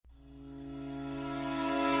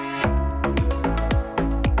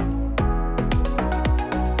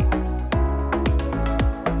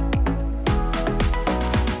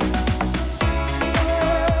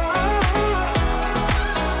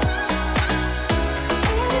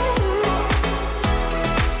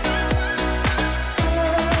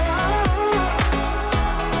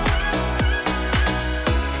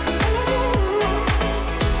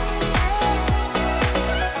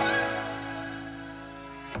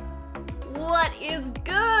What is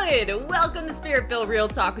good? Welcome to Spirit-Filled Real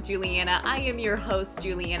Talk with Juliana. I am your host,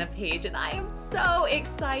 Juliana Page, and I am so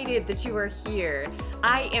excited that you are here.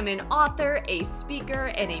 I am an author, a speaker,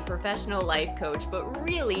 and a professional life coach, but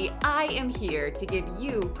really, I am here to give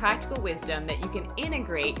you practical wisdom that you can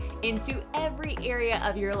integrate into every area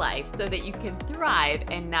of your life so that you can thrive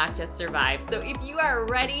and not just survive. So if you are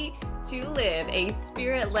ready to live a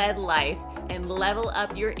spirit-led life and level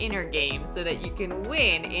up your inner game so that you can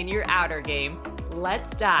win in your outer game,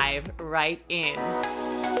 let's dive right in.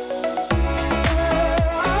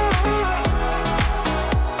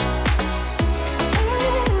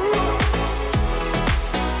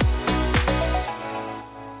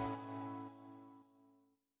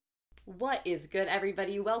 What is good,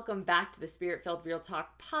 everybody? Welcome back to the Spirit-Filled Real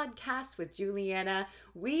Talk podcast with Juliana.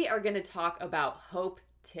 We are going to talk about hope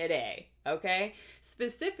today, okay?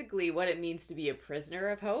 Specifically, what it means to be a prisoner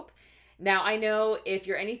of hope. Now, I know if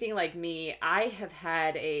you're anything like me, I have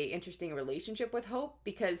had an interesting relationship with hope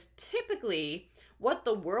because typically what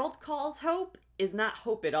the world calls hope is not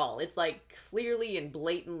hope at all. It's like clearly and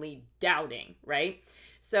blatantly doubting, right?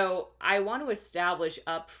 So I want to establish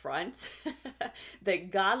up front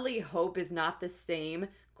that godly hope is not the same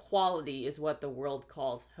quality as what the world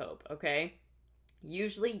calls hope, okay?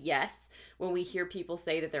 Usually, yes, when we hear people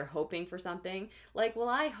say that they're hoping for something, like, well,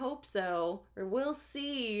 I hope so, or we'll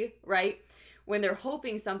see, right? When they're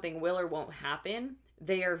hoping something will or won't happen,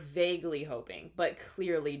 they are vaguely hoping, but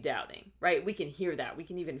clearly doubting, right? We can hear that. We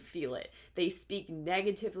can even feel it. They speak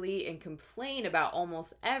negatively and complain about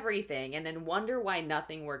almost everything and then wonder why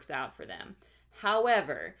nothing works out for them.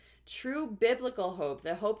 However, true biblical hope,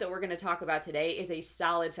 the hope that we're going to talk about today, is a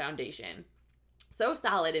solid foundation. So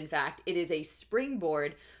solid, in fact, it is a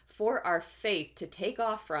springboard for our faith to take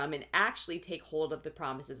off from and actually take hold of the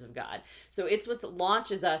promises of God. So it's what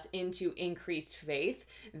launches us into increased faith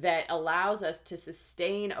that allows us to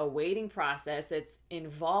sustain a waiting process that's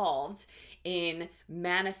involved in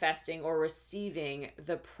manifesting or receiving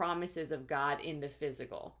the promises of God in the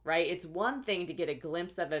physical, right? It's one thing to get a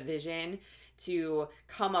glimpse of a vision, to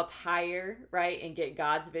come up higher, right, and get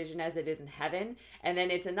God's vision as it is in heaven. And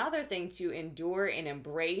then it's another thing to endure and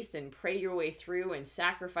embrace and pray your way through and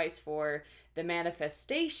sacrifice for the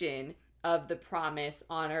manifestation of the promise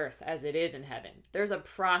on earth as it is in heaven. There's a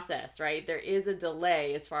process, right? There is a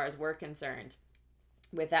delay as far as we're concerned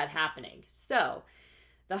with that happening. So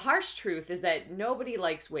the harsh truth is that nobody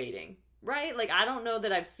likes waiting, right? Like, I don't know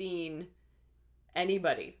that I've seen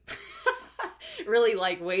anybody really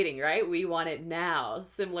like waiting, right? We want it now.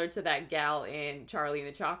 Similar to that gal in Charlie and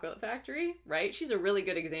the Chocolate Factory, right? She's a really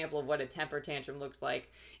good example of what a temper tantrum looks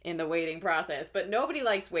like in the waiting process. But nobody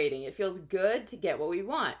likes waiting. It feels good to get what we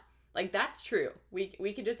want. Like, that's true. We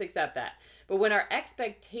can just accept that. But when our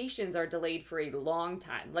expectations are delayed for a long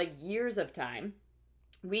time, like years of time,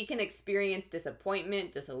 we can experience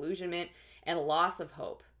disappointment, disillusionment, and loss of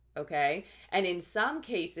hope. Okay? And in some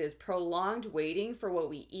cases, prolonged waiting for what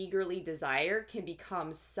we eagerly desire can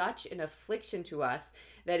become such an affliction to us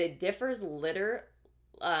that it differs little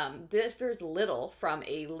from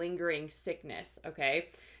a lingering sickness. Okay?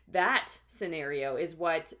 That scenario is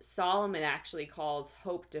what Solomon actually calls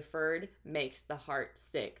hope deferred makes the heart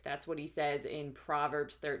sick. That's what he says in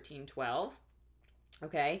Proverbs 13:12.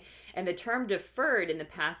 Okay? And the term deferred in the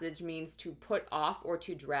passage means to put off or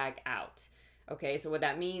to drag out. Okay, so what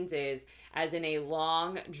that means is as in a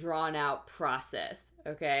long, drawn-out process,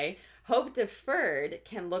 okay? Hope deferred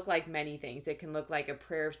can look like many things. It can look like a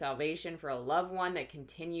prayer of salvation for a loved one that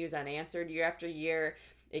continues unanswered year after year.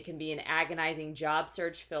 It can be an agonizing job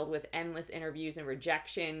search filled with endless interviews and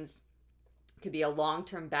rejections. It could be a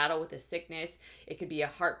long-term battle with a sickness. It could be a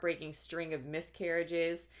heartbreaking string of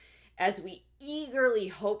miscarriages. As we eagerly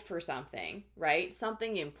hope for something, right?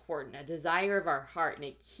 Something important, a desire of our heart, and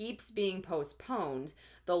it keeps being postponed,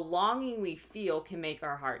 the longing we feel can make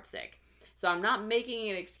our heart sick. So I'm not making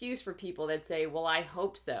an excuse for people that say, well, I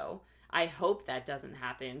hope so. I hope that doesn't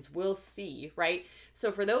happen. We'll see, right?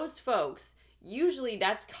 So for those folks, usually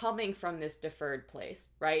that's coming from this deferred place,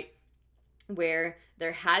 right? Where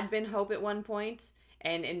there had been hope at one point,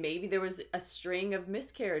 and maybe there was a string of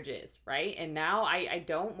miscarriages, right? And now I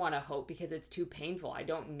don't want to hope because it's too painful. I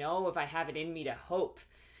don't know if I have it in me to hope,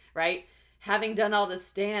 right? Having done all to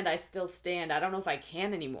stand, I still stand. I don't know if I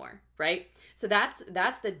can anymore, right? So that's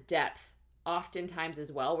the depth oftentimes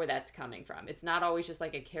as well where that's coming from. It's not always just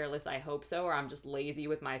like a careless I hope so, or I'm just lazy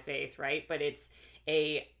with my faith, right? But it's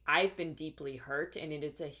I've been deeply hurt, and it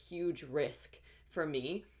is a huge risk for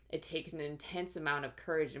me. It takes an intense amount of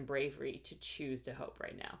courage and bravery to choose to hope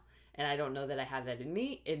right now. And I don't know that I have that in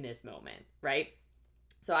me in this moment, right?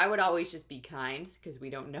 So I would always just be kind, because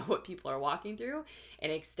we don't know what people are walking through,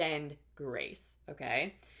 and extend grace,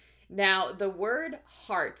 okay? Now, the word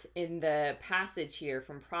heart in the passage here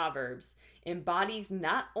from Proverbs embodies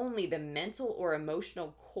not only the mental or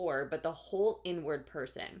emotional core, but the whole inward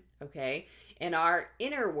person, okay? And our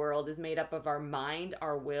inner world is made up of our mind,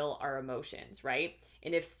 our will, our emotions, right?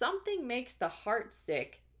 And if something makes the heart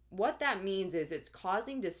sick, what that means is it's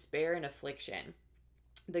causing despair and affliction.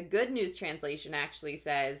 The Good News translation actually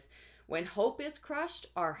says, when hope is crushed,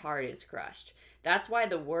 our heart is crushed. That's why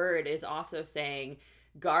the word is also saying,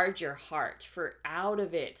 guard your heart, for out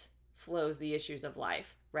of it flows the issues of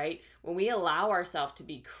life, right? When we allow ourselves to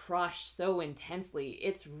be crushed so intensely,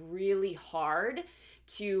 it's really hard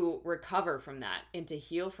to recover from that and to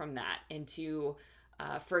heal from that and to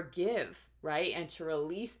forgive, right? And to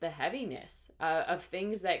release the heaviness of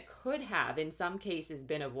things that could have, in some cases,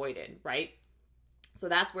 been avoided, right? So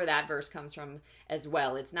that's where that verse comes from as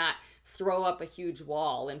well. It's not throw up a huge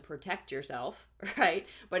wall and protect yourself, right?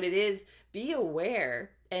 But it is be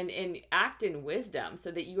aware and act in wisdom so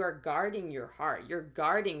that you are guarding your heart. You're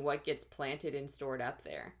guarding what gets planted and stored up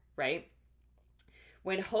there, right?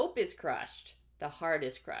 When hope is crushed, the heart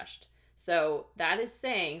is crushed. So that is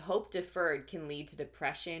saying hope deferred can lead to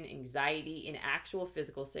depression, anxiety, and actual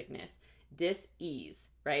physical sickness, dis-ease,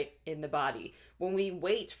 right, in the body. When we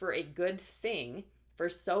wait for a good thing for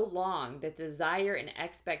so long that desire and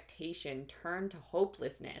expectation turn to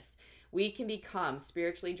hopelessness, we can become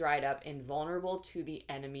spiritually dried up and vulnerable to the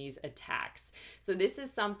enemy's attacks. So this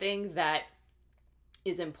is something that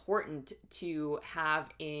is important to have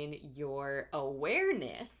in your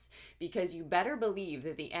awareness, because you better believe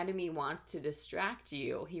that the enemy wants to distract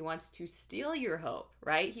you. He wants to steal your hope,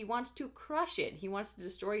 right? He wants to crush it. He wants to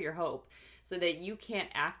destroy your hope so that you can't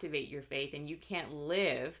activate your faith and you can't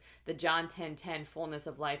live the John 10:10 fullness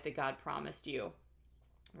of life that God promised you,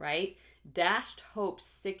 right? Dashed hopes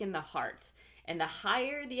sicken the heart. And the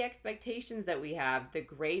higher the expectations that we have, the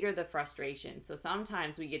greater the frustration. So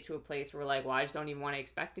sometimes we get to a place where we're like, well, I just don't even want to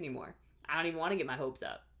expect anymore. I don't even want to get my hopes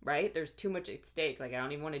up, right? There's too much at stake. Like, I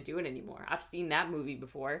don't even want to do it anymore. I've seen that movie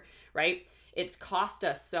before, right? It's cost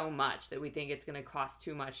us so much that we think it's going to cost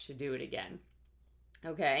too much to do it again.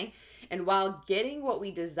 Okay? And while getting what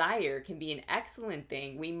we desire can be an excellent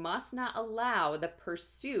thing, we must not allow the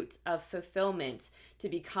pursuit of fulfillment to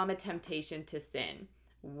become a temptation to sin.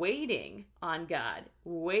 Waiting on God,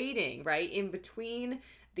 waiting, right, in between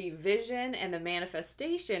the vision and the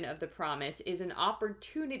manifestation of the promise is an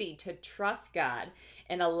opportunity to trust God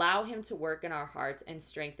and allow Him to work in our hearts and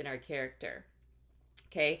strengthen our character.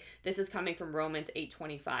 Okay, this is coming from Romans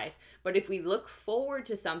 8:25. But if we look forward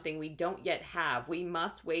to something we don't yet have, we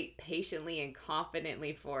must wait patiently and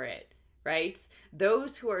confidently for it, right?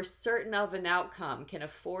 Those who are certain of an outcome can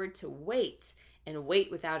afford to wait and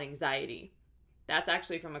wait without anxiety. That's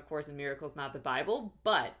actually from A Course in Miracles, not the Bible,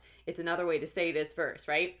 but it's another way to say this verse,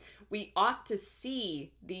 right? We ought to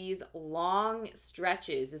see these long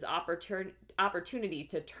stretches as opportunities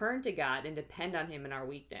to turn to God and depend on Him in our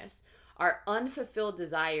weakness. Our unfulfilled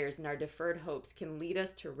desires and our deferred hopes can lead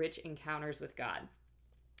us to rich encounters with God,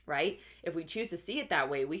 right? If we choose to see it that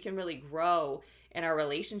way, we can really grow in our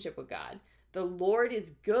relationship with God. The Lord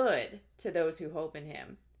is good to those who hope in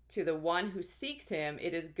Him. To the one who seeks Him,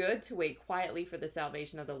 it is good to wait quietly for the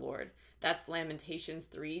salvation of the Lord. That's Lamentations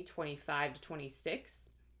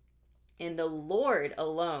 3:25-26. And the Lord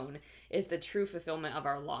alone is the true fulfillment of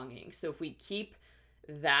our longing. So if we keep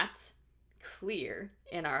that clear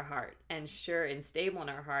in our heart and sure and stable in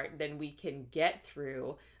our heart, then we can get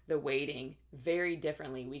through the waiting very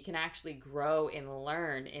differently. We can actually grow and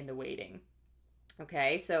learn in the waiting.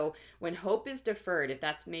 Okay, so when hope is deferred, if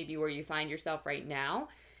that's maybe where you find yourself right now,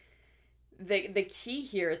 the key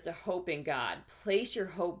here is to hope in God. Place your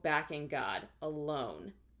hope back in God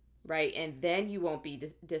alone, right? And then you won't be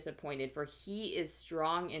disappointed, for He is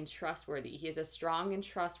strong and trustworthy. He is a strong and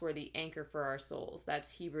trustworthy anchor for our souls. That's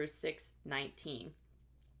Hebrews 6:19.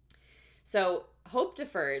 So hope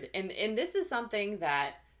deferred, and this is something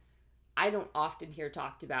that I don't often hear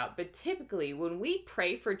talked about, but typically when we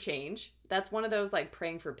pray for change, that's one of those like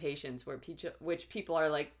praying for patience which people are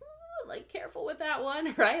like careful with that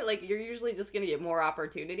one, right? Like you're usually just going to get more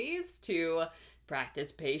opportunities to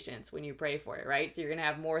practice patience when you pray for it, right? So you're going to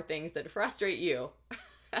have more things that frustrate you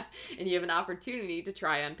and you have an opportunity to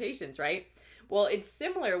try on patience, right? Well, it's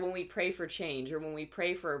similar when we pray for change or when we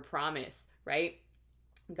pray for a promise, right?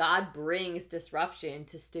 God brings disruption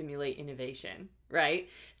to stimulate innovation, right?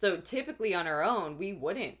 So typically on our own, we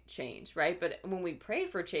wouldn't change, right? But when we pray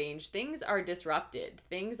for change, things are disrupted.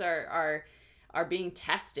 Things are being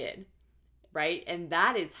tested. right? And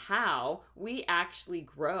that is how we actually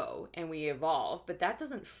grow and we evolve. But that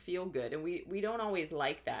doesn't feel good. And we don't always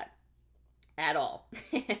like that at all.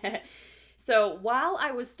 So while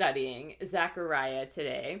I was studying Zechariah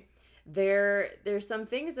today, there's some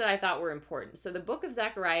things that I thought were important. So the book of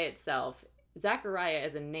Zechariah itself, Zechariah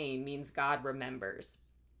as a name means God remembers.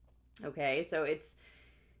 Okay, so it's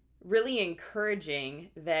really encouraging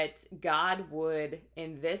that God would,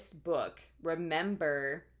 in this book,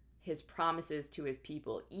 remember his promises to his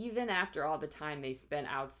people, even after all the time they spent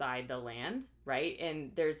outside the land, right?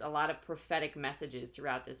 And there's a lot of prophetic messages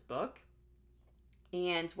throughout this book.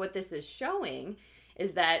 And what this is showing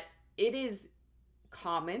is that it is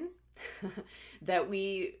common that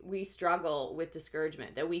we struggle with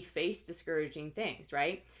discouragement, that we face discouraging things,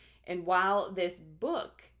 right? And while this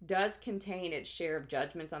book does contain its share of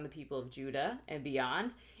judgments on the people of Judah and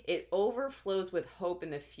beyond, it overflows with hope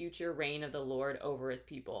in the future reign of the Lord over his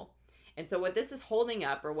people. And so what this is holding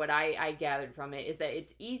up, or what I gathered from it, is that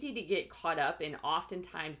it's easy to get caught up in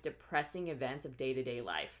oftentimes depressing events of day-to-day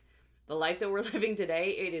life. The life that we're living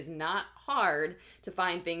today, it is not hard to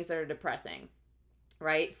find things that are depressing,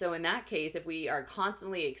 right? So in that case, if we are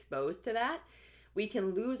constantly exposed to that, we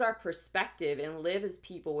can lose our perspective and live as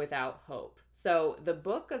people without hope. So the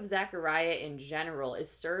book of Zechariah in general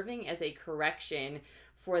is serving as a correction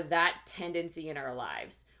for that tendency in our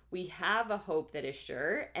lives. We have a hope that is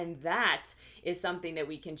sure, and that is something that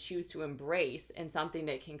we can choose to embrace and something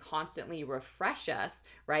that can constantly refresh us,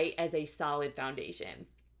 right, as a solid foundation.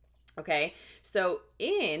 Okay, so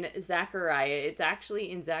in Zechariah, it's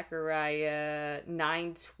actually in Zechariah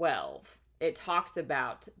 9:12. It talks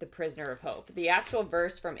about the prisoner of hope. The actual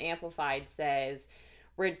verse from Amplified says,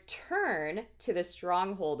 "Return to the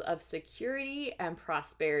stronghold of security and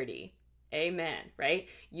prosperity." Amen, right?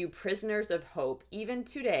 You prisoners of hope, even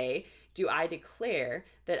today do I declare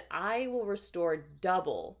that I will restore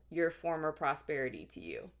double your former prosperity to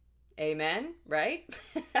you. Amen, right?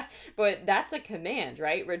 But that's a command,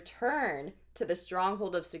 right? Return to the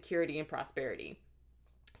stronghold of security and prosperity.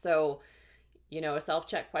 So, a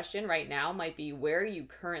self-check question right now might be, where are you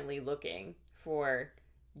currently looking for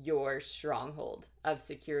your stronghold of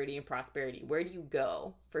security and prosperity? Where do you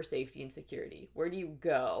go for safety and security? Where do you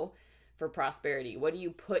go for prosperity? What do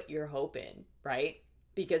you put your hope in, right?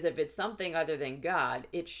 Because if it's something other than God,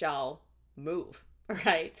 it shall move,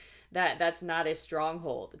 right? That's not a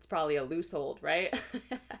stronghold. It's probably a loose hold, right?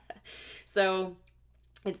 So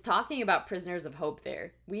it's talking about prisoners of hope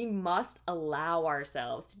there. We must allow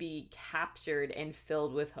ourselves to be captured and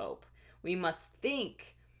filled with hope. We must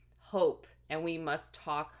think hope and we must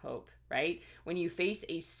talk hope, right? When you face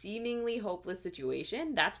a seemingly hopeless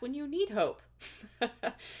situation, that's when you need hope.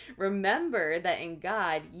 Remember that in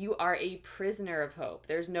God, you are a prisoner of hope.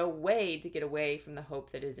 There's no way to get away from the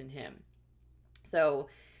hope that is in him. So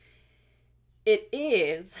it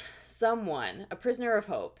is someone, a prisoner of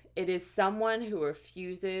hope. It is someone who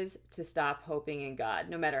refuses to stop hoping in God,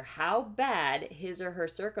 no matter how bad his or her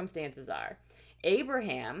circumstances are.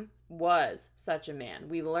 Abraham was such a man.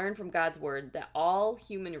 We learn from God's word that all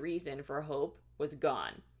human reason for hope was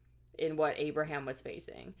gone in what Abraham was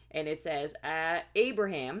facing. And it says,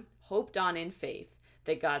 Abraham hoped on in faith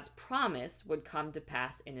that God's promise would come to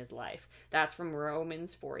pass in his life. That's from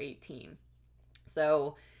Romans 4:18.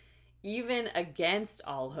 So even against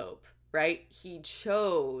all hope, right? He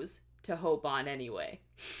chose to hope on anyway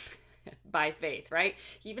by faith, right?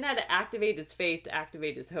 He even had to activate his faith to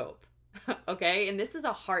activate his hope. Okay? And this is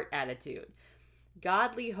a heart attitude.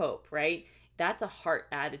 Godly hope, right? That's a heart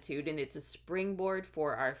attitude, and it's a springboard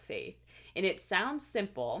for our faith. And it sounds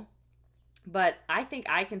simple, but I think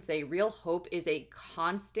I can say real hope is a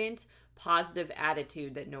constant positive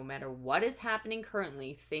attitude that no matter what is happening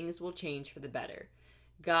currently, things will change for the better.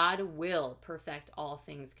 God will perfect all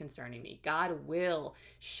things concerning me. God will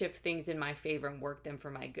shift things in my favor and work them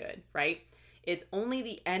for my good, right? It's only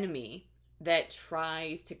the enemy that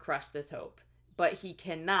tries to crush this hope, but he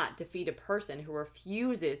cannot defeat a person who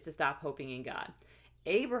refuses to stop hoping in God.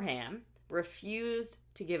 Abraham refused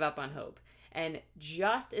to give up on hope, and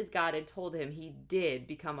just as God had told him, he did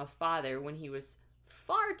become a father when he was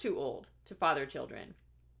far too old to father children.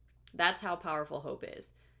 That's how powerful hope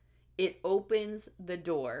is. It opens the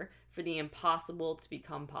door for the impossible to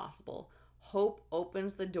become possible. Hope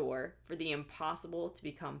opens the door for the impossible to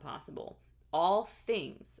become possible. All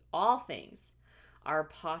things are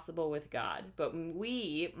possible with God, but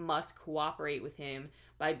we must cooperate with him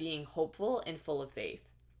by being hopeful and full of faith.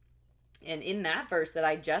 And in that verse that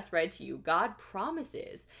I just read to you, God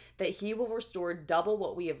promises that he will restore double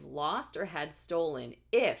what we have lost or had stolen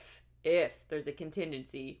if if there's a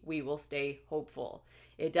contingency, we will stay hopeful.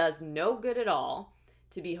 It does no good at all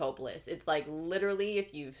to be hopeless. It's like literally,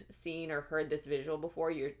 if you've seen or heard this visual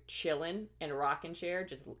before, you're chilling in a rocking chair,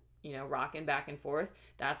 just, rocking back and forth.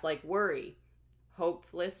 That's like worry.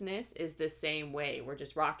 Hopelessness is the same way. We're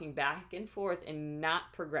just rocking back and forth and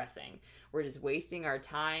not progressing. We're just wasting our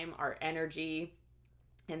time, our energy,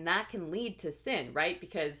 and that can lead to sin, right?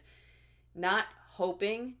 Because not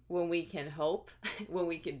hoping when we can hope, when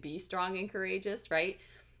we can be strong and courageous, right?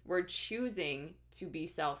 We're choosing to be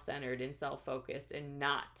self-centered and self-focused and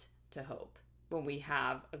not to hope when we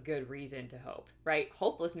have a good reason to hope, right?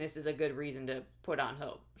 Hopelessness is a good reason to put on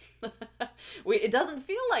hope. It doesn't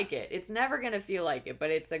feel like it. It's never going to feel like it,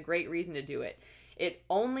 but it's a great reason to do it. It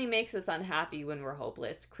only makes us unhappy when we're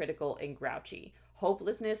hopeless, critical, and grouchy.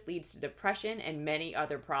 Hopelessness leads to depression and many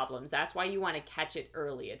other problems. That's why you want to catch it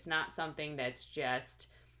early. It's not something that's just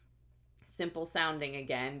simple sounding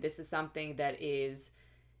again. This is something that is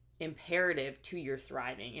imperative to your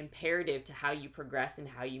thriving, imperative to how you progress and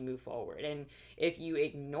how you move forward. And if you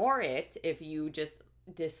ignore it, if you just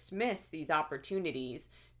dismiss these opportunities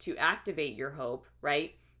to activate your hope,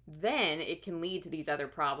 right, then it can lead to these other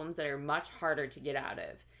problems that are much harder to get out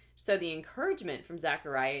of. So the encouragement from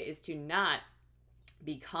Zechariah is to not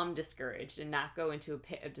become discouraged and not go into a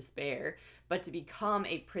pit of despair, but to become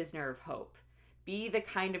a prisoner of hope. Be the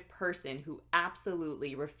kind of person who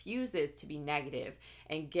absolutely refuses to be negative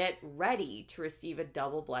and get ready to receive a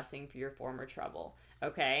double blessing for your former trouble.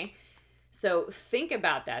 Okay? So think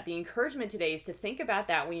about that. The encouragement today is to think about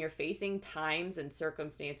that when you're facing times and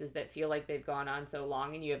circumstances that feel like they've gone on so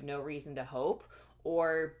long and you have no reason to hope,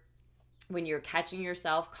 or when you're catching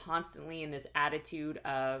yourself constantly in this attitude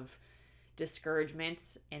of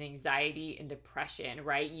discouragement and anxiety and depression,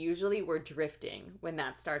 right? Usually we're drifting when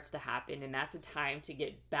that starts to happen, and that's a time to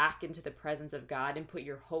get back into the presence of God and put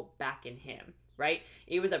your hope back in Him, right?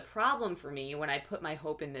 It was a problem for me when I put my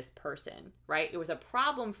hope in this person, right? It was a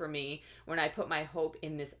problem for me when I put my hope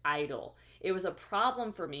in this idol. It was a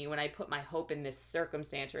problem for me when I put my hope in this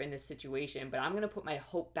circumstance or in this situation, but I'm going to put my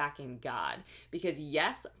hope back in God, because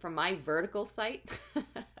yes, from my vertical sight,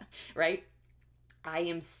 right, I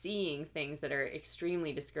am seeing things that are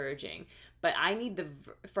extremely discouraging, but I need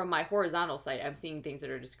from my horizontal sight, I'm seeing things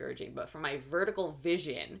that are discouraging, but from my vertical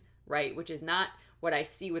vision, right, which is not what I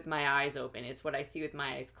see with my eyes open, it's what I see with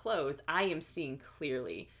my eyes closed, I am seeing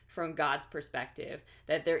clearly from God's perspective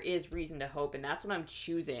that there is reason to hope, and that's what I'm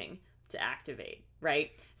choosing to activate,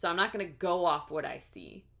 right? So I'm not going to go off what I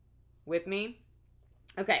see. With me?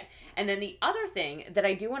 Okay, and then the other thing that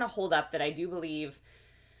I do want to hold up that I do believe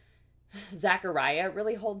Zechariah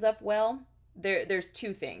really holds up well, there's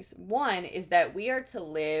two things. One is that we are to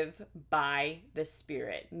live by the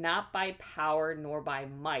Spirit, not by power nor by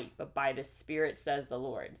might, but by the Spirit, says the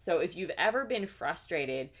Lord. So if you've ever been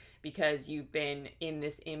frustrated because you've been in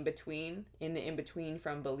this in-between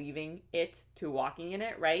from believing it to walking in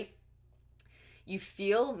it, right? You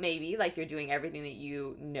feel maybe like you're doing everything that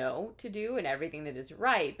you know to do and everything that is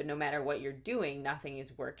right, but no matter what you're doing, nothing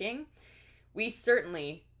is working. We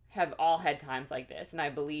certainly have all had times like this, and I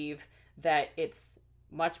believe that it's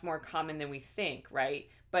much more common than we think, right?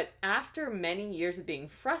 But after many years of being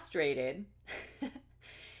frustrated,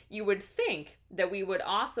 you would think that we would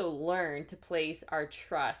also learn to place our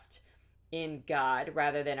trust in God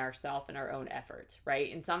rather than ourselves and our own efforts,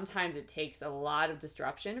 right? And sometimes it takes a lot of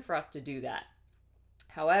disruption for us to do that.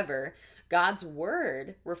 However, God's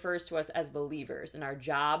word refers to us as believers, and our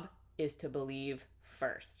job is to believe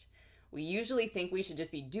first. We usually think we should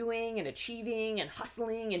just be doing and achieving and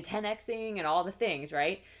hustling and 10xing and all the things,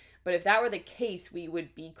 right? But if that were the case, we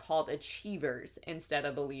would be called achievers instead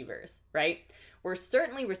of believers, right? We're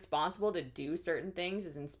certainly responsible to do certain things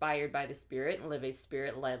as inspired by the Spirit and live a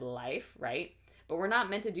Spirit-led life, right? But we're not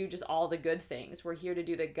meant to do just all the good things. We're here to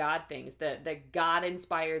do the God things, the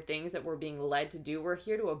God-inspired things that we're being led to do. We're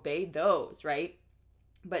here to obey those, right?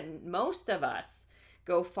 But most of us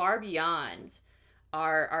go far beyond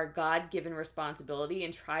our God-given responsibility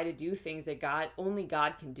and try to do things that only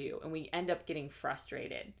God can do, and we end up getting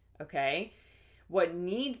frustrated, okay? What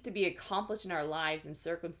needs to be accomplished in our lives and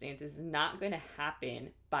circumstances is not going to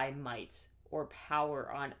happen by might or power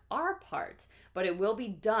on our part, but it will be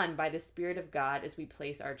done by the Spirit of God as we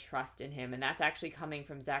place our trust in Him, and that's actually coming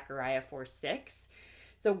from Zechariah 4:6.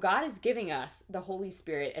 So God is giving us the Holy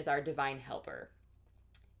Spirit as our divine helper.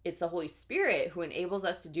 It's the Holy Spirit who enables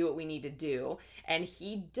us to do what we need to do, and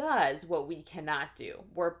He does what we cannot do.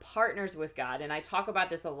 We're partners with God, and I talk about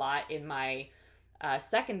this a lot in my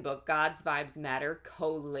second book, God's Vibes Matter,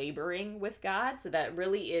 co-laboring with God. So that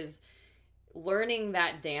really is learning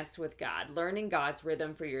that dance with God, learning God's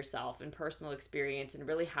rhythm for yourself and personal experience, and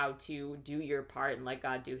really how to do your part and let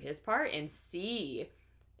God do his part, and see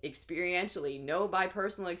experientially, know by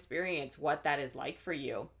personal experience what that is like for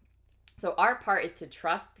you. So our part is to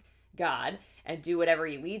trust God and do whatever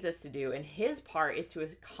he leads us to do, and his part is to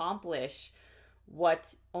accomplish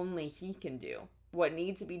what only he can do, what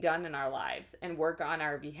needs to be done in our lives, and work on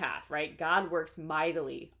our behalf, right? God works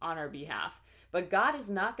mightily on our behalf. But God is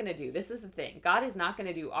not going to do, this is the thing, God is not going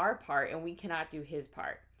to do our part, and we cannot do his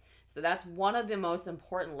part. So that's one of the most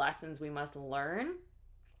important lessons we must learn,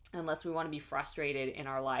 unless we want to be frustrated in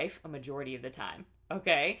our life a majority of the time,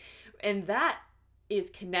 okay? And that is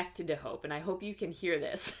connected to hope, and I hope you can hear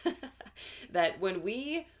this, that when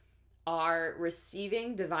we are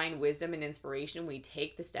receiving divine wisdom and inspiration, we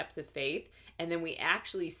take the steps of faith, and then we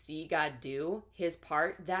actually see God do his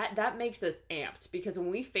part, that makes us amped, because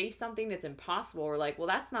when we face something that's impossible, we're like, well,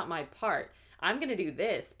 that's not my part. I'm going to do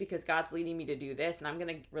this because God's leading me to do this, and I'm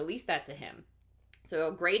going to release that to him. So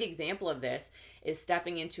a great example of this is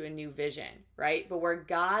stepping into a new vision, right? But where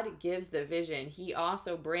God gives the vision, he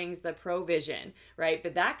also brings the provision, right?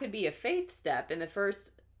 But that could be a faith step in the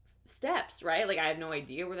first steps, right? Like, I have no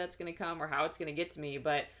idea where that's going to come or how it's going to get to me,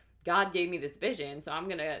 but God gave me this vision, so I'm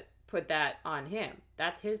going to put that on him.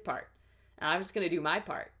 That's his part. And I'm just going to do my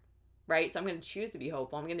part, right? So I'm going to choose to be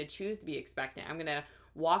hopeful. I'm going to choose to be expectant. I'm going to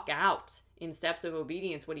walk out in steps of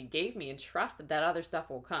obedience what he gave me and trust that that other stuff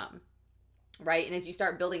will come, right? And as you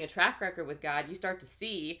start building a track record with God, you start to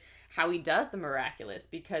see how he does the miraculous,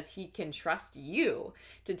 because he can trust you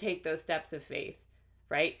to take those steps of faith,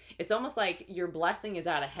 right? It's almost like your blessing is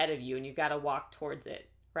out ahead of you and you've got to walk towards it,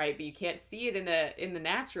 right? But you can't see it in the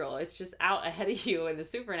natural. It's just out ahead of you in the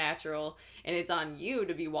supernatural, and it's on you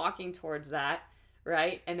to be walking towards that,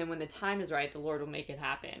 right? And then when the time is right, the Lord will make it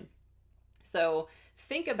happen. So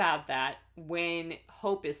think about that when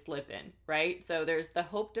hope is slipping, right? So there's the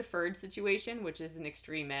hope deferred situation, which is an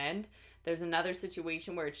extreme end. There's another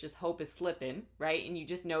situation where it's just hope is slipping, right? And you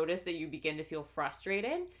just notice that you begin to feel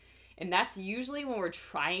frustrated. And that's usually when we're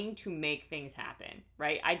trying to make things happen,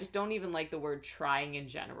 right? I just don't even like the word trying in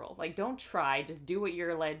general. Like, don't try, just do what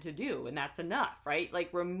you're led to do, and that's enough, right? Like,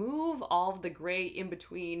 remove all of the gray in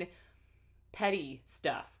between petty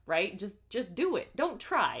stuff, right? Just do it. Don't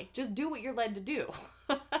try. Just do what you're led to do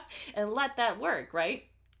and let that work, right?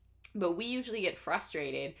 But we usually get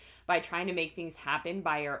frustrated by trying to make things happen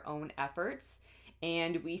by our own efforts,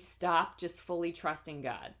 and we stop just fully trusting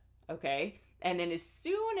God, okay? And then as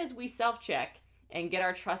soon as we self-check and get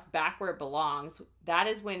our trust back where it belongs, that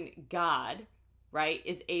is when God, right,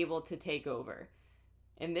 is able to take over.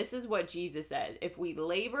 And this is what Jesus said: if we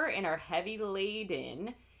labor and are heavy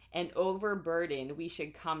laden and overburdened, we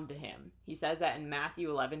should come to him. He says that in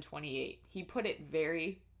Matthew 11:28. He put it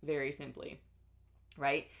very, very simply,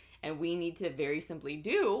 right? And we need to very simply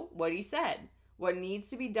do what he said. What needs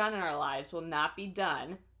to be done in our lives will not be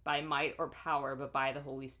done by might or power, but by the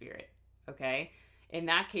Holy Spirit, okay? In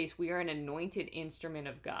that case, we are an anointed instrument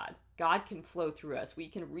of God. God can flow through us. We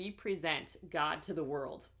can represent God to the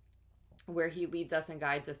world where he leads us and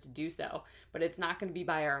guides us to do so. But it's not going to be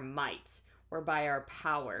by our might or by our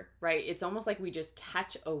power, right? It's almost like we just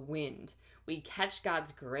catch a wind. We catch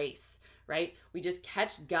God's grace, right? We just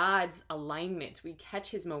catch God's alignment. We catch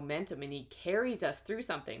his momentum, and he carries us through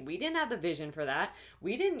something. We didn't have the vision for that.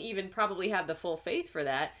 We didn't even probably have the full faith for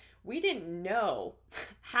that. We didn't know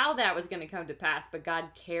how that was going to come to pass, but God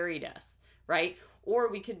carried us, right? Or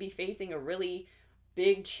we could be facing a really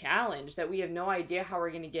big challenge that we have no idea how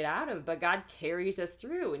we're going to get out of, but God carries us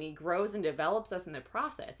through, and he grows and develops us in the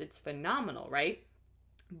process. It's phenomenal, right?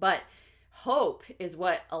 But hope is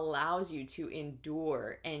what allows you to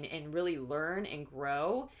endure and really learn and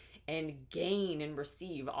grow and gain and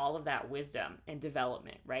receive all of that wisdom and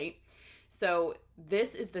development, right? So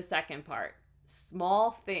this is the second part.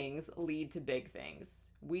 Small things lead to big things.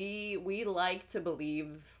 We like to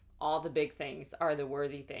believe all the big things are the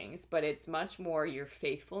worthy things, but it's much more your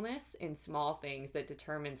faithfulness in small things that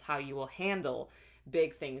determines how you will handle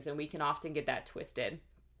big things, and we can often get that twisted.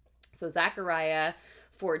 So Zechariah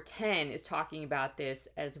 4:10 is talking about this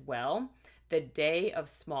as well, the day of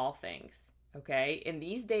small things, okay? And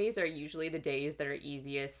these days are usually the days that are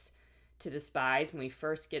easiest to despise when we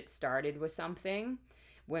first get started with something,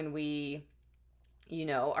 when we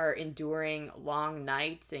are enduring long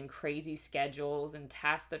nights and crazy schedules and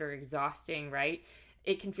tasks that are exhausting, right?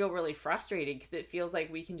 It can feel really frustrating because it feels like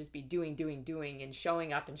we can just be doing and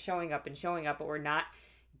showing up, but we're not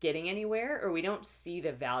getting anywhere, or we don't see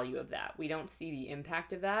the value of that. We don't see the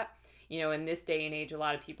impact of that. In this day and age, a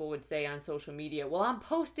lot of people would say on social media, well, I'm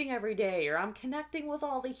posting every day, or I'm connecting with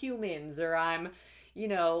all the humans, or I'm,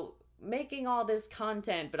 making all this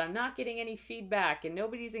content, but I'm not getting any feedback and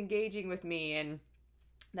nobody's engaging with me. And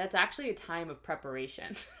that's actually a time of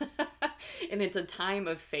preparation. And it's a time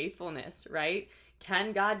of faithfulness, right?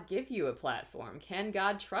 Can God give you a platform? Can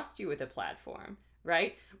God trust you with a platform,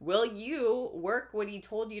 right? Will you work what he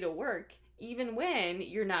told you to work even when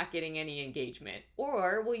you're not getting any engagement?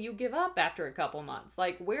 Or will you give up after a couple months?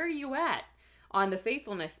 Like, where are you at on the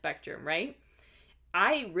faithfulness spectrum, right?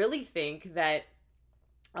 I really think that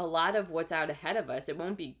a lot of what's out ahead of us, it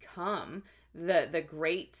won't become the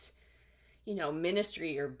great,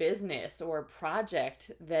 ministry or business or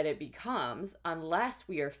project that it becomes unless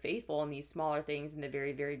we are faithful in these smaller things in the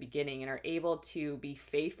very, very beginning and are able to be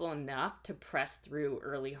faithful enough to press through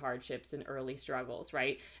early hardships and early struggles,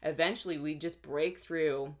 right? Eventually we just break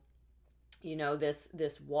through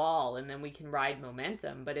this wall, and then we can ride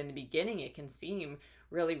momentum. But in the beginning, it can seem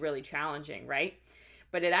really, really challenging, right?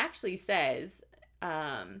 But it actually says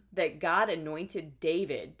that God anointed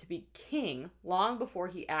David to be king long before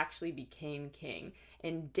he actually became king.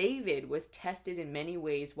 And David was tested in many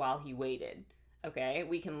ways while he waited. Okay,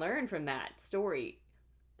 we can learn from that story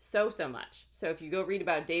so much. So if you go read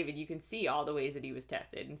about David, you can see all the ways that he was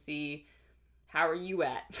tested and see, how are you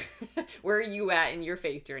at? Where are you at in your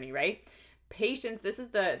faith journey, right? Patience, this is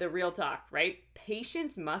the real talk, right?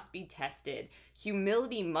 Patience must be tested.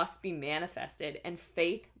 Humility must be manifested, and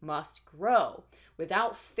faith must grow.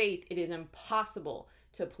 Without faith, it is impossible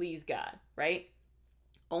to please God, right?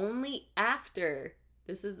 Only after,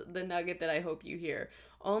 this is the nugget that I hope you hear,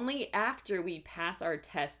 only after we pass our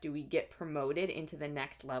test do we get promoted into the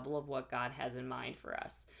next level of what God has in mind for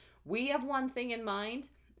us. We have one thing in mind,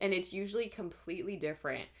 and it's usually completely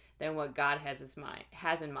different than what God has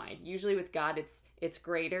in mind. Usually with God, it's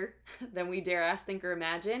greater than we dare ask, think, or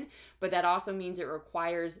imagine, but that also means it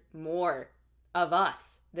requires more of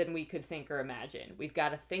us than we could think or imagine. We've got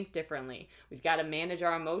to think differently. We've got to manage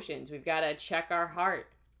our emotions. We've got to check our heart,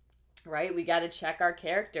 right? We got to check our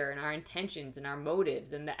character and our intentions and our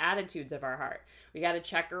motives and the attitudes of our heart. We got to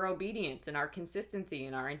check our obedience and our consistency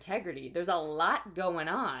and our integrity. There's a lot going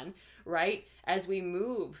on, right? As we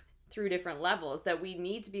move through different levels, that we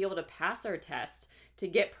need to be able to pass our test to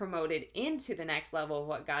get promoted into the next level of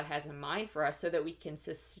what God has in mind for us, so that we can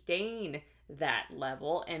sustain that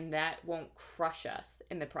level and that won't crush us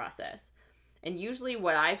in the process. And usually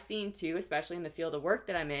what I've seen too, especially in the field of work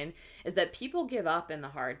that I'm in, is that people give up in the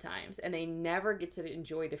hard times and they never get to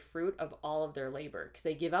enjoy the fruit of all of their labor because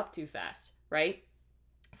they give up too fast, right?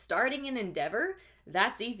 Starting an endeavor,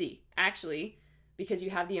 that's easy, actually, because you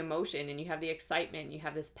have the emotion and you have the excitement, and you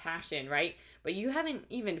have this passion, right? But you haven't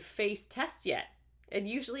even faced tests yet. And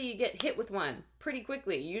usually you get hit with one pretty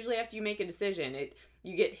quickly. Usually after you make a decision,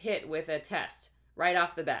 you get hit with a test right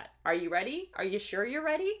off the bat. Are you ready? Are you sure you're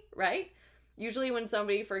ready? Right? Usually when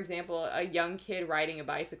somebody, for example, a young kid riding a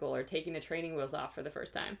bicycle or taking the training wheels off for the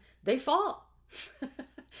first time, they fall.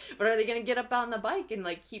 But are they going to get up on the bike and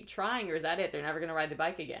keep trying, or is that it? They're never going to ride the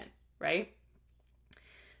bike again, right?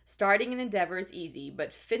 Starting an endeavor is easy,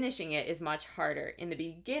 but finishing it is much harder. In the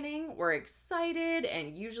beginning, we're excited,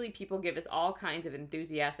 and usually people give us all kinds of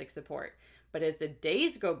enthusiastic support. But as the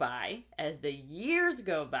days go by, as the years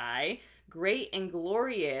go by, great and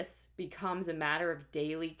glorious becomes a matter of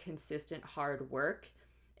daily, consistent hard work.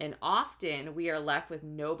 And often we are left with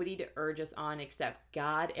nobody to urge us on except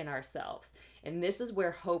God and ourselves. And this is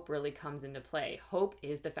where hope really comes into play. Hope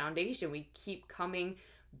is the foundation. We keep coming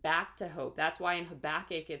back to hope. That's why in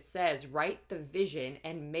Habakkuk it says, write the vision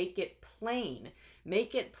and make it plain.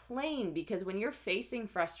 Make it plain, because when you're facing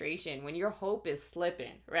frustration, when your hope is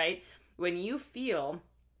slipping, right? When you feel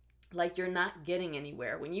like you're not getting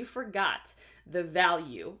anywhere, when you forgot the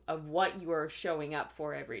value of what you are showing up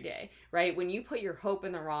for every day, right? When you put your hope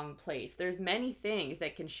in the wrong place, there's many things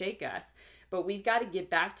that can shake us, but we've got to get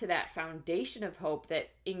back to that foundation of hope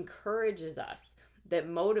that encourages us, that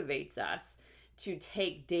motivates us to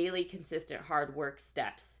take daily, consistent, hard work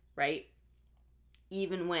steps, right?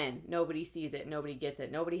 Even when nobody sees it, nobody gets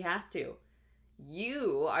it, nobody has to.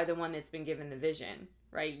 You are the one that's been given the vision,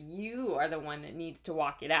 right? You are the one that needs to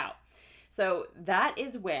walk it out. So that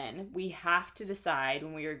is when we have to decide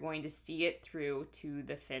when we are going to see it through to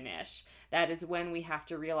the finish. That is when we have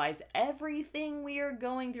to realize everything we are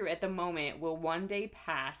going through at the moment will one day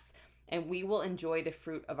pass, and we will enjoy the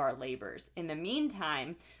fruit of our labors. In the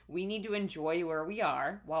meantime, we need to enjoy where we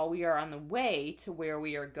are while we are on the way to where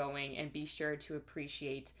we are going, and be sure to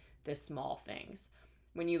appreciate the small things.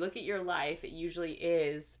 When you look at your life, it usually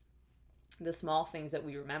is the small things that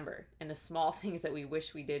we remember and the small things that we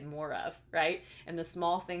wish we did more of, right? And the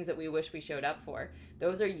small things that we wish we showed up for.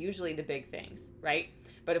 Those are usually the big things, right?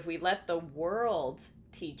 But if we let the world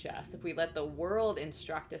teach us, if we let the world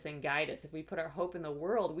instruct us and guide us, if we put our hope in the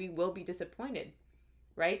world, we will be disappointed,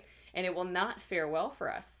 right? And it will not fare well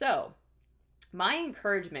for us. So my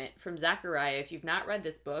encouragement from Zechariah, if you've not read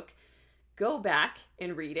this book, go back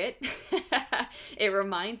and read it. It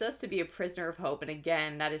reminds us to be a prisoner of hope. And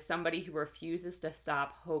again, that is somebody who refuses to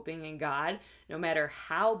stop hoping in God, no matter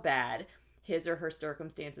how bad his or her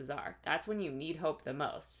circumstances are. That's when you need hope the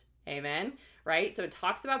most. Amen. Right? So it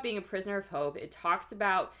talks about being a prisoner of hope. It talks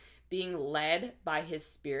about being led by his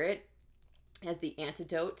Spirit as the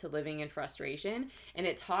antidote to living in frustration. And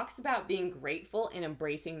it talks about being grateful and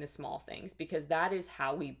embracing the small things, because that is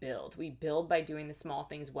how we build. We build by doing the small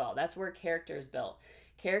things well. That's where character is built.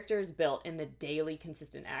 Character is built in the daily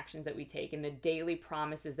consistent actions that we take, in the daily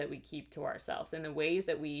promises that we keep to ourselves, in the ways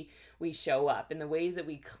that we show up, in the ways that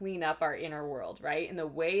we clean up our inner world, right? In the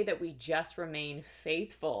way that we just remain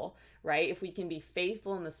faithful, right? If we can be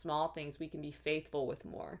faithful in the small things, we can be faithful with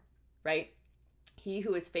more, right? He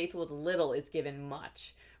who is faithful with little is given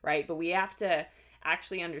much, right? But we have to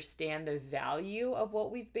actually understand the value of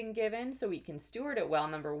what we've been given so we can steward it well,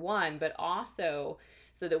 number one, but also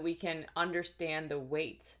so that we can understand the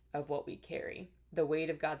weight of what we carry, the weight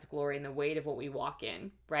of God's glory and the weight of what we walk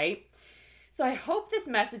in, right? So I hope this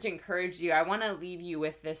message encouraged you. I want to leave you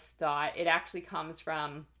with this thought. It actually comes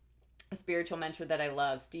from a spiritual mentor that I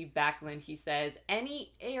love, Steve Backlund. He says,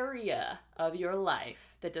 any area of your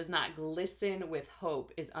life that does not glisten with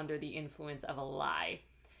hope is under the influence of a lie.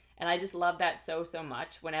 And I just love that so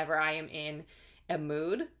much whenever I am in a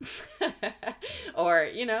mood or,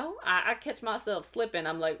 I catch myself slipping.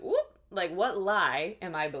 I'm like, whoop, like what lie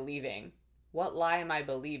am I believing? What lie am I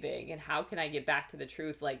believing? And how can I get back to the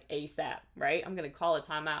truth like ASAP, right? I'm going to call a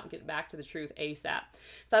timeout and get back to the truth ASAP.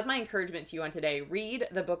 So that's my encouragement to you on today. Read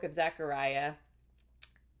the book of Zechariah.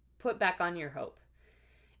 Put back on your hope.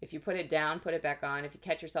 If you put it down, put it back on. If you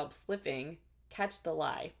catch yourself slipping, catch the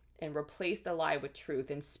lie and replace the lie with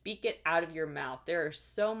truth and speak it out of your mouth. There's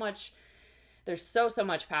so much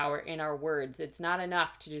power in our words. It's not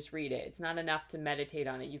enough to just read it. It's not enough to meditate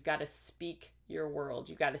on it. You've got to speak your world.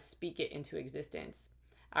 You've got to speak it into existence.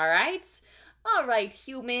 All right,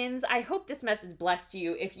 humans. I hope this message blessed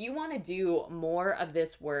you. If you want to do more of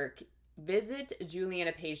this work, visit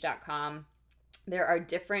julianapage.com. There are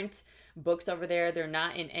different books over there. They're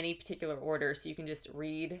not in any particular order, so you can just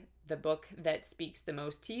read the book that speaks the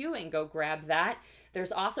most to you and go grab that.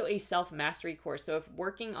 There's also a self-mastery course. So if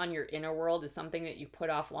working on your inner world is something that you've put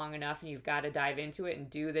off long enough and you've got to dive into it and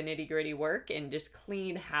do the nitty-gritty work and just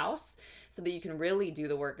clean house so that you can really do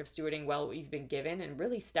the work of stewarding well what you've been given and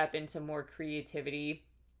really step into more creativity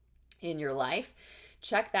in your life,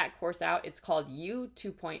 check that course out. It's called You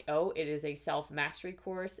 2.0. It is a self-mastery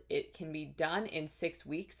course. It can be done in 6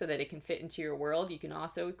 weeks so that it can fit into your world. You can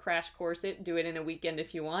also crash course it, do it in a weekend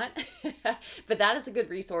if you want. But that is a good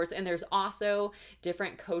resource. And there's also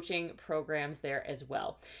different coaching programs there as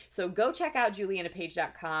well. So go check out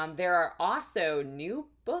julianapage.com. There are also new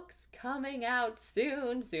books coming out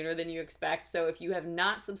soon, sooner than you expect. So if you have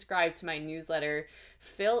not subscribed to my newsletter,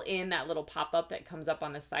 fill in that little pop-up that comes up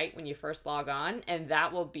on the site when you first log on, and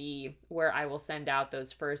that will be where I will send out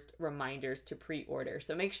those first reminders to pre-order.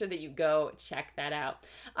 So make sure that you go check that out.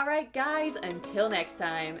 All right, guys, until next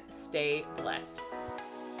time, stay blessed.